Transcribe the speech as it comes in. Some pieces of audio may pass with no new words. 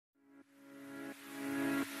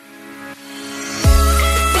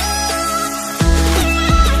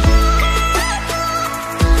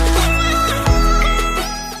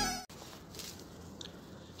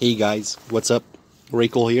Hey guys, what's up?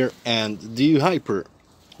 Raicall here, and do you hyper?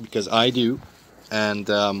 Because I do, and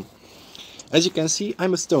as you can see,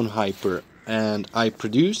 I'm a stone hyper, and I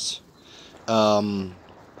produce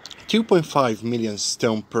 2.5 million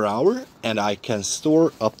stone per hour, and I can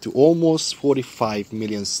store up to almost 45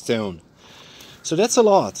 million stone. So that's a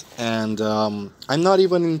lot, and I'm not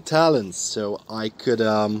even in talents, so I could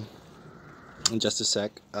just a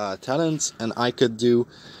sec, talents, and I could do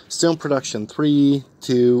stone production 3,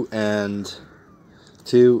 2, and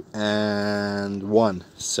 1.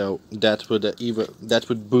 So that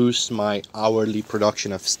would boost my hourly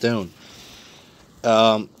production of stone.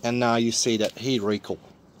 And now you say that, hey Raicall,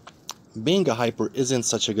 being a hyper isn't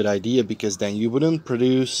such a good idea because then you wouldn't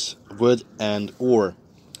produce wood and ore.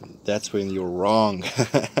 That's when you're wrong.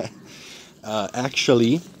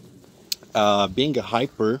 Actually, being a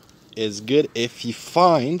hyper is good if you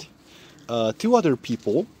find 2 other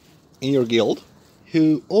people in your guild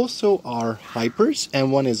who also are hypers,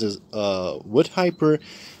 and one is a wood hyper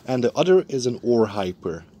and the other is an ore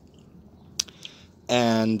hyper,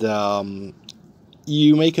 and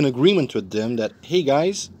you make an agreement with them that, hey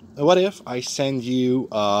guys, what if I send you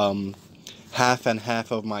half and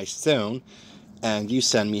half of my stone, and you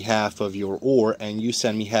send me half of your ore, and you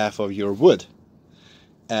send me half of your wood,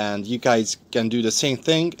 and you guys can do the same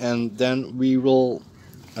thing, and then we will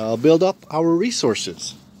build up our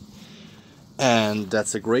resources. And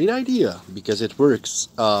that's a great idea because it works.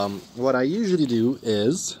 What I usually do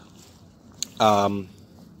is I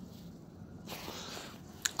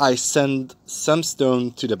send some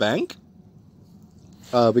stone to the bank,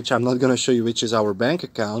 which I'm not gonna show you which is our bank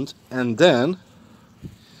account, and then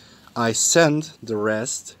I send the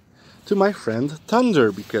rest to my friend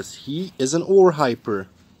Thunder because he is an ore hyper.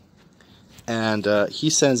 And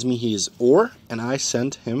he sends me his ore, and I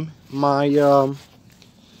send him my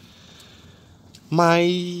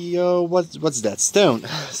what's that, stone.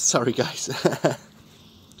 Sorry guys.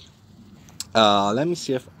 Let me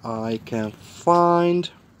see if I can find,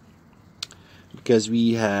 because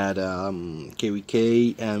we had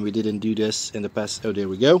KVK and we didn't do this in the past. Oh, there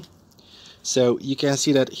we go. So you can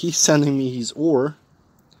see that he's sending me his ore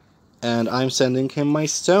and I'm sending him my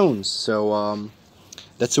stones. So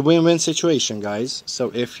that's a win-win situation, guys.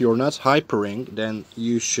 So if you're not hypering, then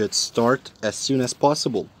you should start as soon as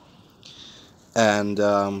possible. And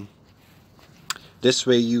this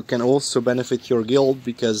way you can also benefit your guild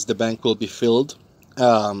because the bank will be filled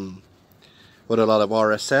with a lot of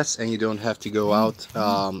RSS, and you don't have to go out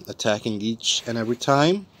attacking each and every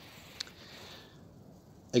time.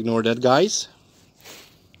 Ignore that, guys.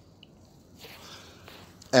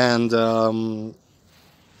 And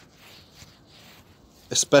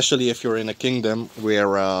especially if you're in a kingdom where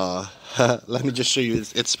let me just show you.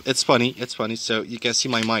 It's funny. So you can see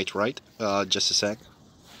my might, right? Just a sec.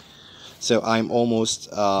 So I'm almost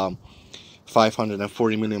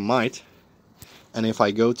 540 million might, and if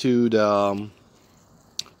I go to the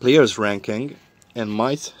players ranking and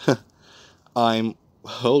might, I'm,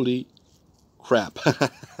 holy crap.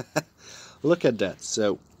 Look at that.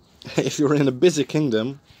 So if you're in a busy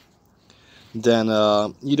kingdom, then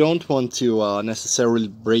you don't want to necessarily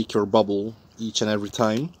break your bubble each and every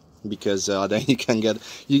time, because then you can get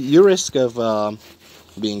you risk of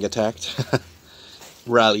being attacked,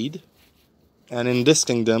 rallied. And in this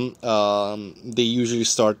kingdom, they usually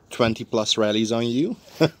start 20 plus rallies on you.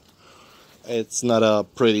 It's not a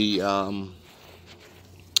pretty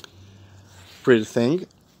thing.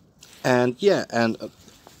 And yeah, and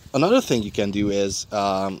another thing you can do is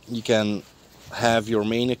you can have your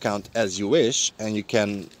main account as you wish, and you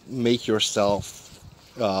can make yourself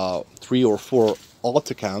 3 or 4 alt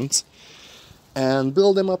accounts and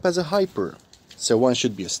build them up as a hyper. So one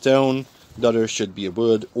should be a stone, the other should be a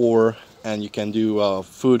wood, ore, and you can do a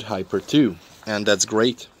food hyper too, and that's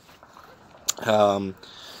great. The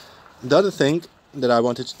other thing that I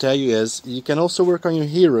wanted to tell you is you can also work on your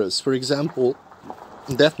heroes. For example,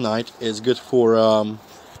 Death Knight is good for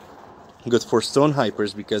stone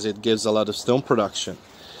hypers because it gives a lot of stone production.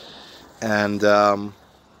 And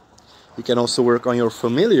you can also work on your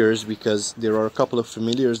familiars because there are a couple of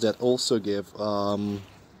familiars that also give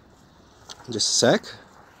just a sec.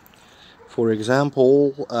 For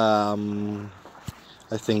example,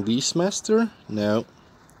 I think Beastmaster? No.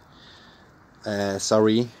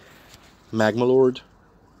 Sorry. Magma Lord.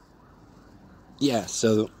 Yeah,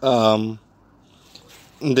 so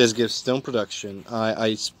this gives stone production.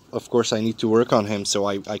 Of course I need to work on him so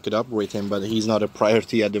I could upgrade him, but he's not a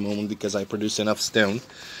priority at the moment because I produce enough stone.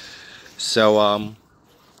 So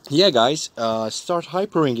yeah guys, start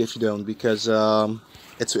hypering if you don't, because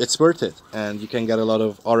it's worth it, and you can get a lot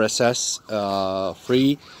of RSS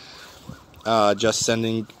free, just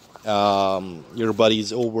sending your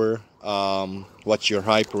buddies over what you're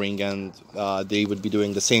hypering, and they would be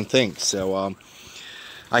doing the same thing. So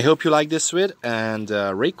I hope you like this vid, and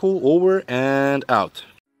Raicall over and out.